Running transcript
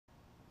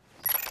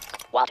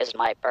What is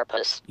my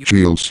purpose?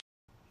 Shields.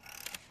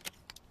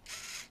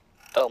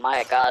 Oh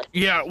my god.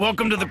 Yeah,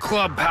 welcome to the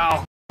club,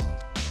 pal.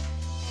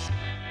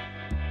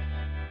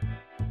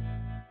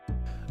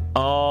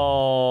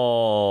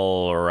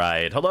 All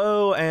right,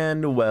 hello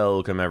and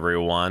welcome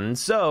everyone.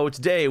 So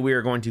today we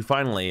are going to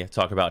finally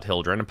talk about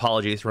Hildryn.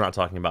 Apologies for not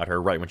talking about her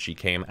right when she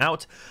came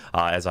out,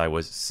 as I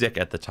was sick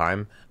at the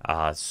time.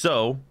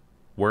 So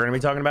we're going to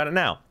be talking about it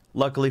now.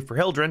 Luckily for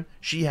Hildryn,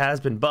 she has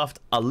been buffed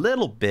a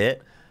little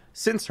bit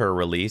since her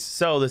release,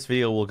 so this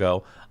video will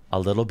go a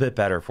little bit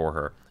better for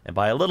her. And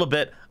by a little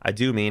bit, I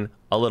do mean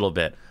a little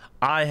bit.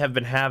 I have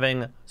been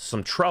having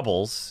some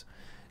troubles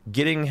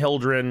getting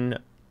Hildryn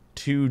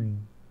to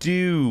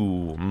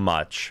do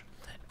much,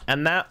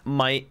 and that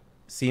might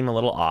seem a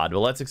little odd, but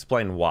let's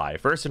explain why.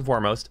 First and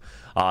foremost,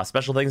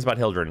 special things about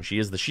Hildryn. She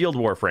is the shield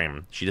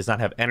Warframe. She does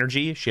not have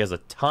energy. She has a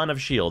ton of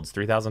shields,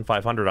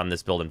 3,500 on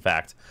this build, in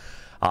fact.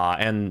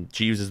 And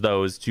she uses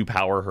those to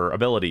power her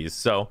abilities.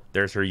 So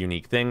there's her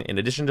unique thing. In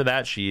addition to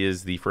that, she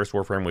is the first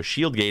Warframe with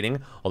shield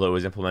gating, although it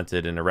was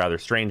implemented in a rather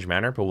strange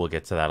manner, but we'll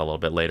get to that a little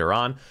bit later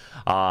on.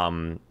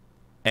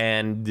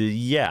 And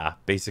yeah,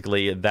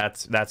 basically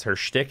that's her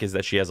shtick, is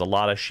that she has a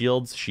lot of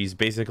shields. She's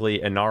basically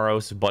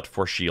Inaros, but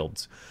for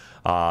shields.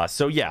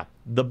 So yeah,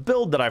 the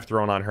build that I've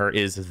thrown on her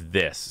is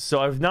this. So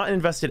I've not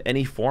invested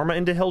any Forma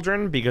into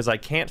Hildryn because I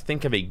can't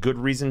think of a good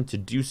reason to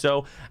do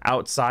so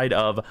outside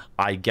of,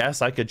 I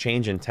guess I could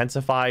change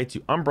Intensify to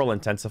Umbral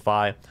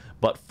Intensify,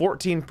 but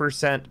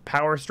 14%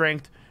 power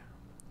strength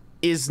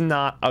is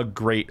not a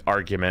great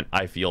argument,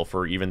 I feel,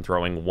 for even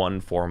throwing one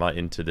Forma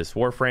into this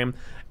Warframe.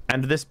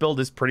 And this build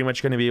is pretty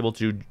much going to be able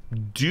to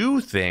do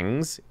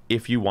things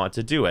if you want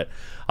to do it.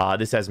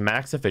 This has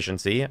max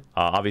efficiency.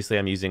 Obviously,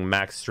 I'm using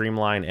max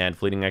streamline and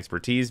fleeting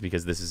expertise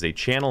because this is a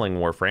channeling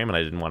Warframe and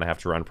I didn't want to have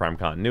to run prime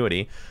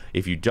continuity.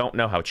 If you don't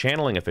know how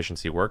channeling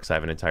efficiency works, I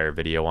have an entire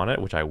video on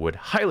it, which I would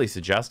highly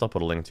suggest. I'll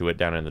put a link to it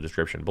down in the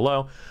description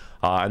below.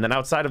 And then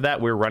outside of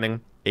that, we're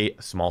running a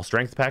small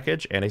strength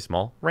package and a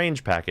small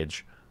range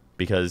package,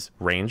 because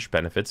range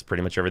benefits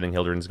pretty much everything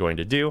Hildryn's going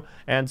to do,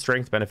 and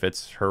strength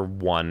benefits her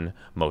one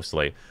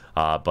mostly,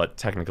 but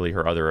technically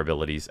her other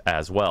abilities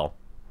as well.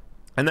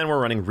 And then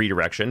we're running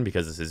redirection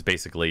because this is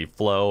basically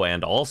flow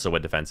and also a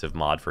defensive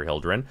mod for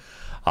Hildryn.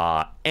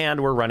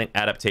 And we're running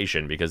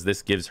adaptation because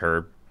this gives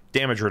her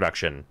damage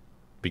reduction,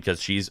 because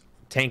she's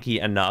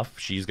tanky enough,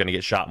 she's going to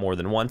get shot more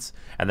than once,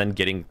 and then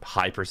getting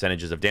high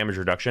percentages of damage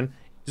reduction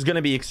is going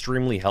to be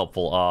extremely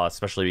helpful,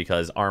 especially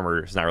because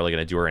armor is not really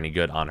going to do her any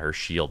good on her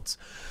shields.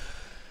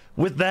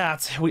 With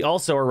that, we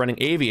also are running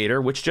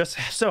Aviator, which just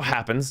so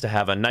happens to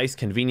have a nice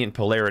convenient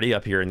polarity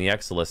up here in the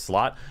Exilus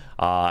slot,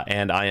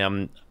 and I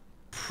am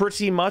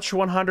pretty much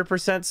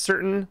 100%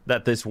 certain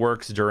that this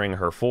works during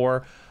her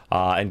 4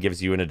 and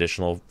gives you an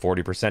additional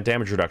 40%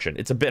 damage reduction.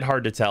 It's a bit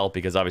hard to tell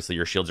because obviously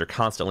your shields are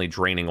constantly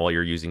draining while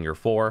you're using your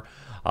 4,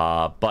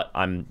 but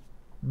I'm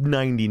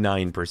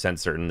 99%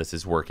 certain this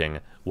is working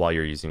while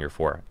you're using your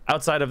 4.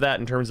 Outside of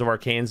that, in terms of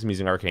arcanes, I'm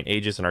using Arcane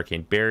Aegis and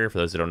Arcane Barrier. For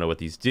those who don't know what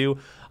these do,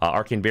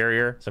 Arcane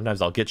Barrier,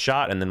 sometimes I'll get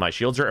shot and then my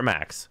shields are at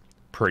max.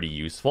 Pretty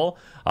useful,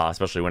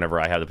 especially whenever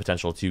I have the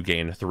potential to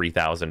gain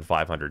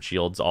 3,500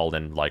 shields all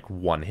in like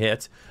one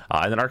hit.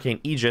 And then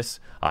Arcane Aegis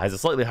has a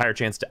slightly higher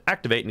chance to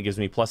activate, and it gives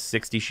me plus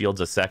 60 shields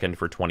a second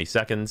for 20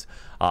 seconds.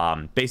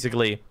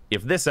 Basically,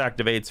 if this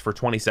activates for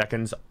 20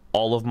 seconds,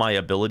 all of my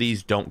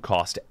abilities don't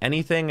cost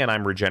anything, and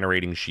I'm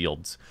regenerating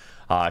shields.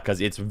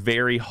 Because it's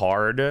very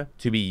hard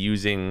to be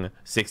using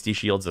 60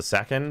 shields a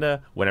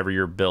second whenever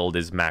your build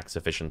is max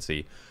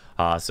efficiency.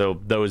 So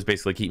those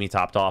basically keep me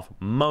topped off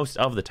most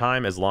of the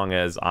time as long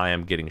as I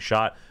am getting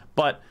shot,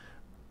 but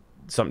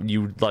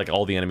you like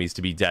all the enemies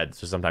to be dead,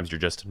 so sometimes you're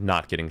just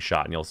not getting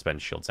shot and you'll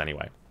spend shields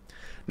anyway.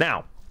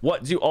 Now,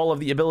 what do all of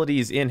the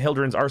abilities in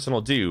Hildryn's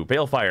arsenal do?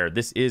 Balefire,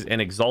 this is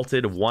an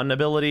Exalted 1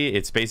 ability.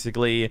 It's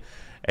basically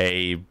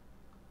a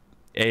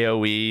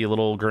AoE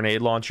little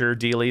grenade launcher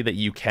dealy that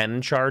you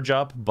can charge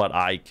up, but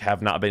I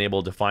have not been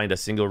able to find a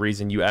single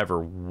reason you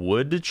ever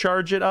would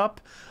charge it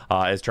up,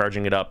 as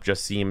charging it up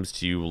just seems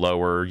to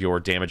lower your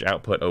damage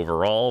output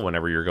overall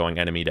whenever you're going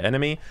enemy to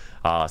enemy,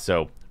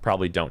 so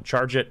probably don't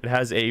charge it. It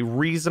has a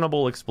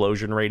reasonable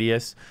explosion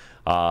radius,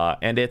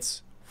 and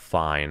it's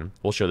fine.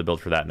 We'll show the build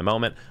for that in a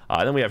moment.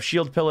 Then we have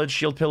Shield Pillage.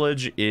 Shield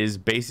Pillage is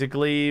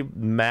basically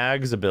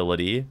Mag's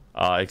ability,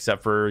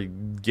 except for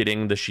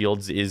getting the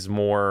shields is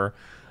more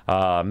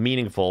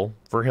meaningful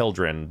for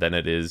Hildryn than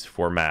it is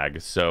for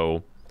Mag.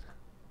 So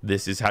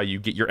this is how you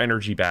get your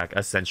energy back,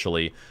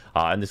 essentially.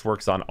 And this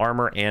works on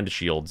armor and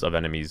shields of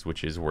enemies,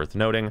 which is worth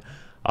noting.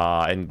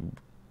 And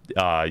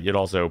it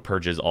also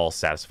purges all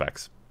status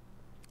effects.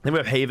 Then we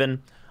have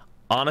Haven.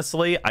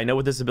 Honestly, I know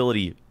what this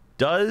ability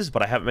does,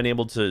 but I haven't been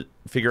able to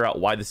figure out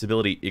why this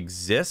ability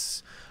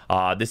exists.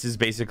 This is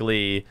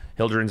basically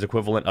Hildryn's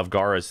equivalent of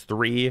Gara's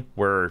 3,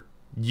 where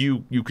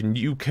you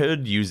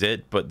could use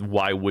it, but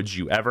why would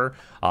you ever?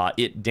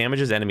 It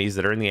damages enemies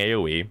that are in the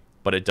AoE,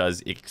 but it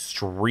does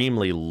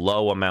extremely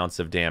low amounts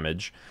of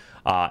damage.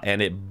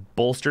 and it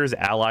bolsters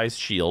allies'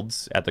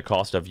 shields at the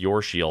cost of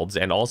your shields,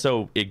 and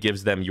also it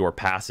gives them your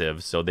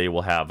passive, so they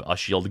will have a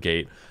shield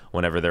gate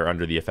whenever they're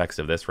under the effects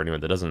of this, for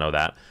anyone that doesn't know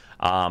that.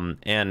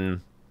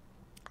 And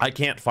I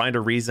can't find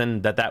a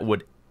reason that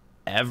would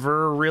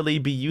ever really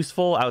be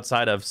useful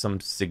outside of some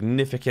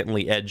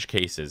significantly edge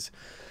cases.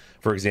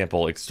 For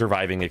example,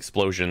 surviving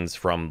explosions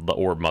from the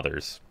orb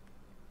mothers.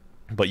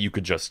 But you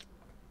could just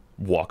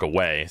walk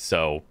away,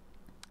 so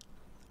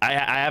I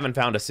haven't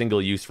found a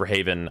single use for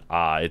Haven.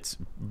 It's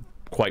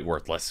quite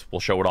worthless. We'll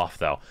show it off,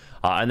 though.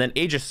 And then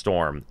Aegis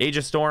Storm.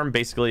 Aegis Storm,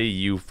 basically,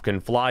 you can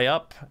fly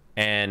up,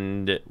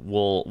 and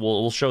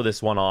we'll show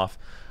this one off.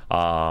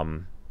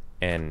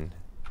 And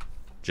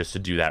just to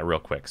do that real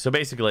quick. So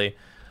basically,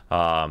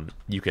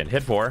 you can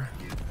hit 4,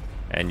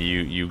 and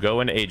you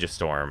go into Aegis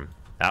Storm.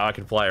 Now I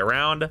can fly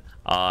around,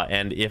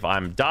 and if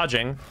I'm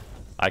dodging,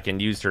 I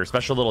can use her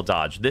special little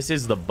dodge. This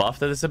is the buff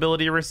that this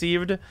ability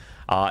received,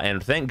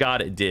 and thank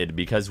God it did,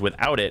 because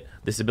without it,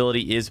 this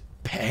ability is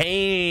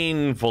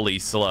painfully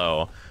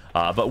slow.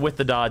 But with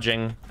the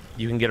dodging,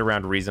 you can get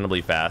around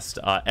reasonably fast.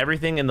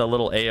 Everything in the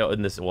little AO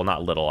in this, well,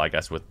 not little, I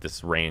guess, with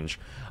this range,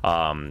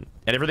 and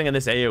everything in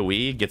this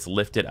AOE gets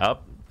lifted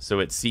up, so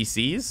it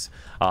CCs,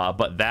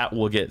 but that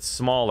will get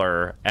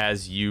smaller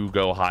as you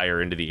go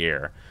higher into the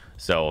air.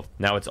 So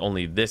now it's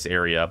only this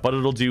area, but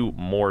it'll do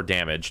more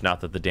damage.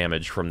 Not that the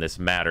damage from this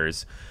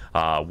matters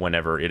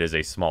whenever it is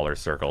a smaller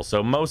circle.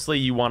 So mostly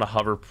you want to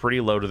hover pretty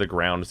low to the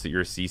ground so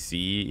your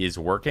CC is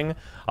working.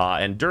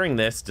 And during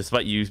this,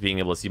 despite you being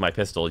able to see my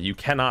pistol, you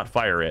cannot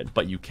fire it,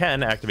 but you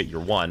can activate your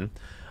 1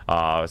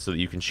 so that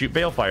you can shoot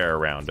Balefire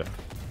around.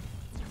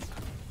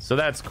 So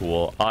that's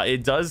cool.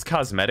 It does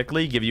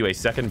cosmetically give you a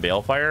second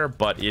Balefire,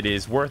 but it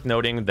is worth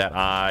noting that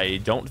I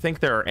don't think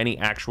there are any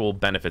actual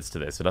benefits to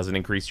this. It doesn't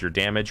increase your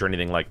damage or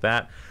anything like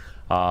that.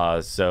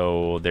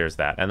 So there's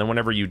that. And then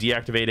whenever you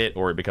deactivate it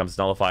or it becomes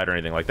nullified or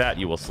anything like that,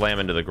 you will slam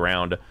into the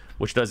ground,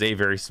 which does a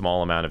very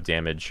small amount of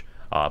damage,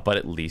 but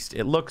at least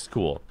it looks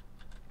cool.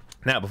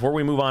 Now, before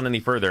we move on any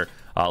further,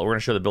 we're going to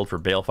show the build for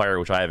Balefire,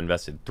 which I have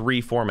invested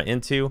 3 Forma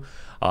into.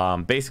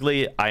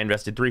 Basically, I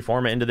invested 3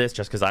 Forma into this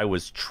just because I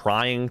was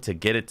trying to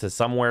get it to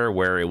somewhere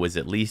where it was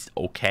at least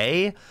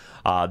okay.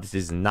 This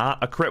is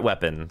not a crit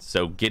weapon,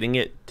 so getting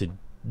it to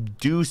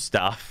do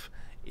stuff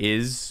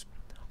is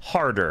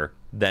harder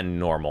than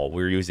normal.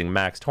 We're using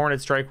maxed Hornet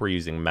Strike, we're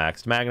using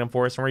maxed Magnum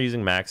Force, and we're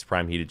using maxed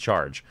Prime Heated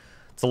Charge.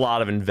 It's a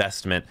lot of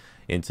investment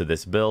into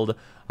this build,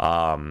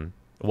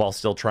 while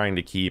still trying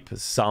to keep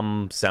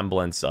some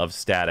semblance of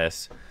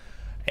status,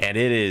 and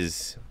it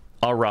is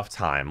a rough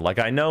time. Like,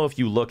 I know if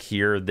you look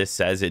here, this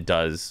says it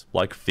does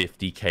like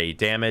 50k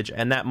damage,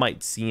 and that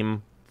might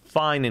seem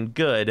fine and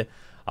good,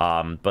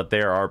 but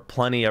there are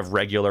plenty of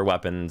regular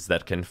weapons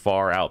that can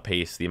far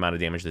outpace the amount of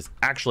damage this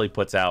actually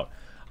puts out,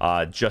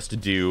 just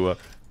due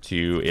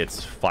to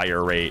its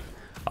fire rate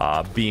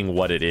being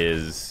what it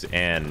is,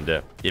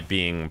 and it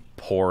being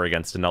poor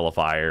against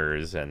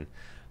nullifiers and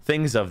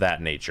things of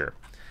that nature.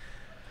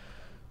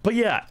 But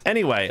yeah,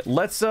 anyway,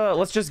 let's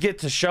just get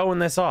to showing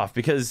this off,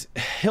 because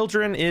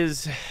Hildryn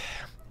is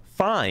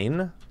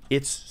fine.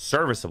 It's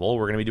serviceable.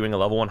 We're going to be doing a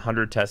level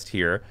 100 test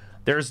here.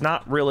 There's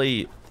not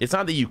really, it's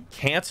not that you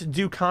can't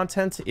do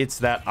content, it's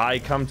that I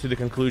come to the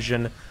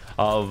conclusion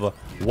of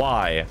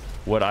why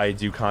would I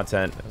do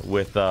content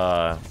with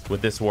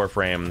this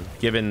Warframe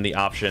given the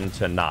option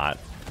to not.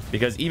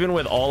 Because even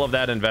with all of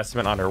that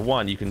investment on her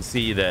 1, you can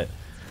see that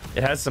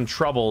it has some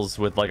troubles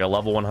with like a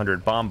level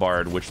 100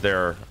 Bombard, which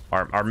there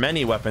are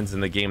many weapons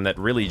in the game that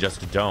really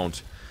just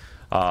don't.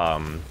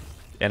 And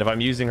if I'm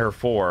using her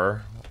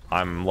 4,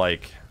 I'm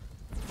like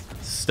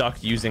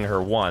stuck using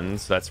her 1,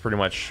 so that's pretty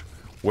much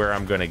where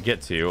I'm going to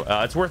get to.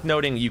 It's worth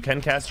noting you can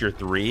cast your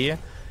 3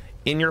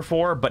 in your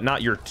 4, but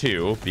not your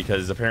 2,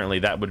 because apparently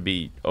that would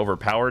be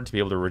overpowered to be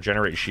able to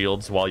regenerate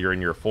shields while you're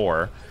in your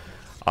 4.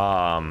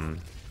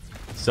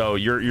 So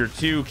your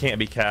 2 can't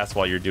be cast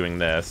while you're doing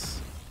this.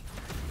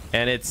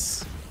 And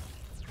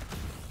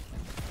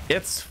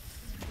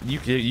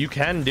you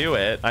can do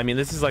it. I mean,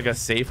 this is like a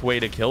safe way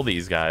to kill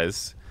these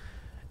guys,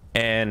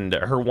 and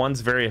her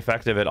 1's very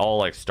effective at all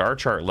like star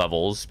chart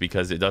levels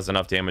because it does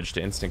enough damage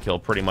to instant kill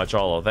pretty much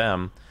all of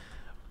them.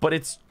 But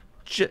it's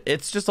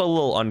just a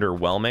little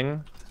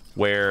underwhelming,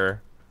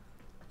 where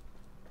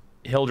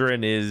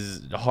Hildryn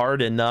is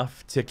hard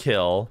enough to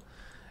kill,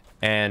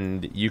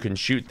 and you can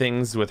shoot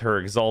things with her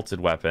exalted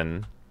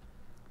weapon,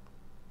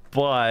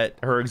 but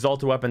her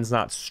exalted weapon's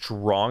not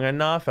strong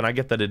enough, and I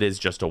get that it is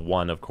just a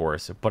 1, of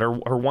course, but her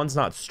 1's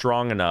not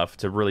strong enough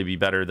to really be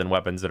better than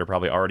weapons that are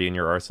probably already in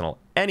your arsenal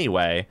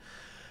anyway.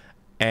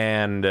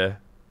 And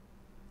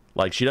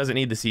like, she doesn't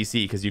need the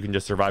CC because you can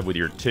just survive with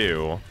your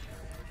 2.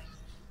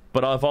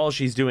 But if all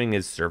she's doing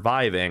is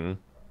surviving,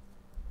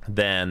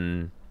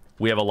 then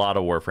we have a lot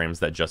of Warframes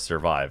that just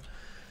survive.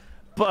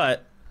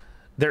 But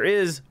there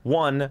is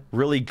one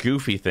really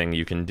goofy thing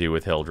you can do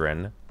with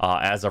Hildryn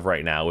as of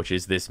right now, which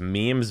is this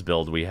memes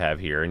build we have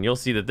here. And you'll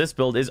see that this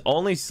build is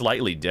only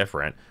slightly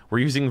different. We're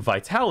using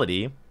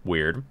Vitality,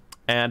 weird,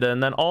 And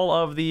then all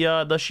of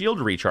the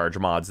shield recharge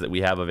mods that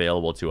we have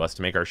available to us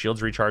to make our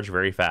shields recharge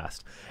very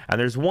fast. And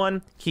there's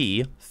one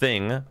key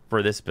thing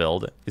for this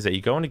build is that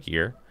you go into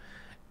gear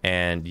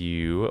and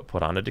you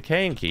put on a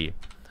decaying key.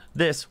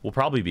 This will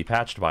probably be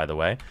patched, by the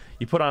way.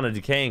 You put on a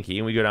decaying key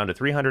and we go down to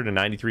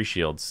 393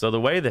 shields. So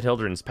the way that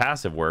Hildryn's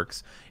passive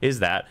works is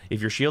that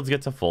if your shields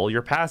get to full,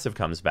 your passive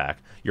comes back.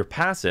 Your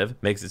passive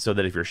makes it so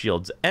that if your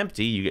shield's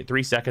empty, you get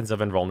 3 seconds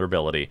of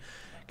invulnerability.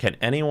 Can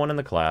anyone in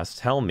the class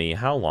tell me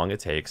how long it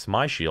takes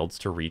my shields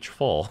to reach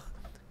full?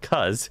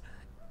 Because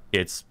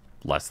it's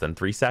less than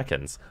 3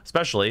 seconds,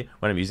 especially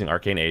when I'm using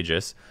Arcane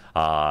Aegis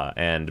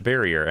and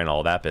Barrier and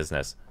all that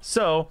business.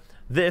 So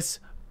this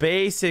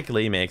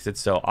basically makes it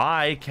so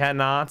I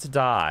cannot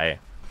die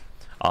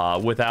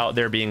without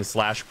there being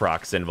slash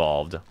procs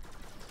involved.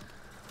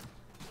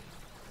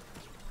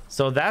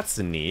 So that's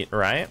neat,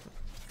 right?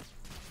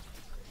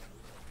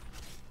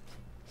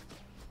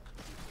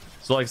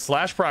 So like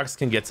slash procs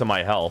can get to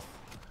my health,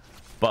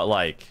 but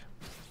like,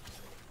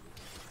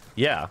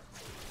 yeah,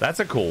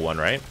 that's a cool one,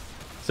 right?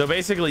 So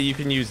basically you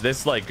can use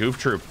this like goof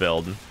troop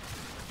build,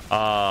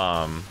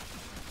 and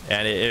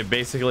it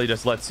basically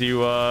just lets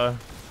you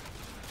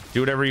do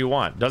whatever you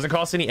want. Doesn't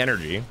cost any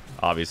energy,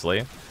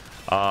 obviously,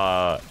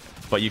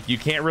 but you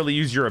can't really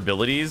use your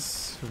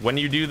abilities when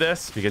you do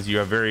this because you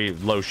have very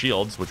low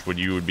shields, which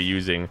you would be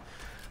using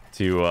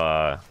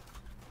to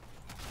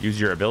use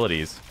your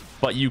abilities.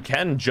 But you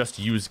can just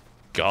use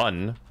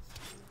gun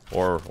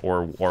or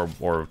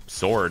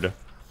sword.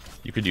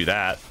 You could do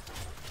that.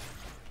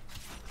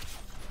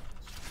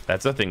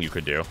 That's a thing you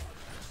could do.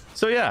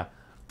 So yeah,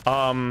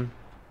 I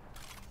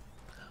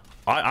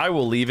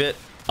will leave it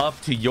up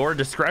to your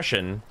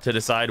discretion to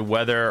decide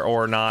whether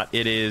or not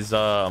it is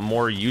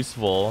more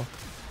useful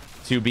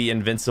to be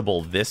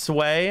invincible this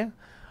way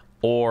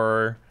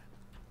or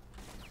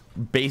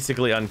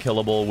basically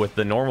unkillable with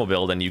the normal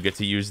build and you get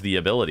to use the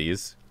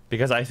abilities,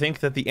 because I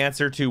think that the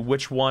answer to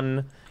which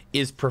one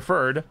is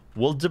preferred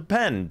will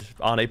depend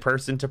on a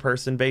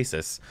person-to-person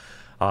basis.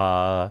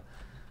 But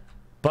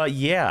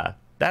yeah,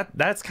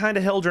 that's kind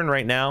of Hildryn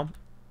right now.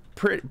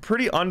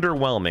 Pretty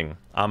underwhelming,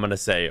 I'm gonna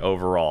say,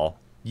 overall.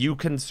 You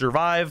can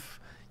survive,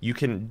 you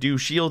can do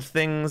shield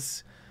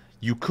things,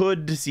 you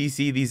could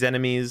CC these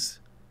enemies,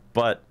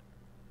 but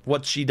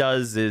what she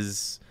does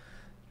is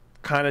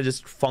kind of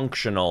just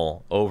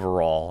functional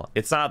overall.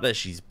 It's not that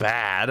she's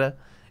bad,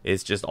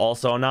 it's just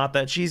also not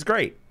that she's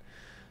great.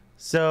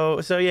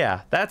 So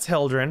yeah, that's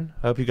Hildryn.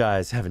 I hope you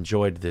guys have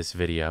enjoyed this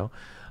video.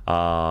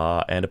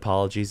 And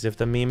apologies if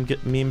the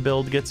meme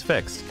build gets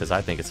fixed, because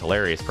I think it's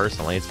hilarious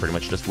personally. It's pretty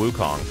much just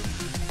Wukong.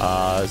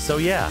 So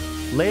yeah,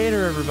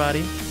 later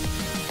everybody.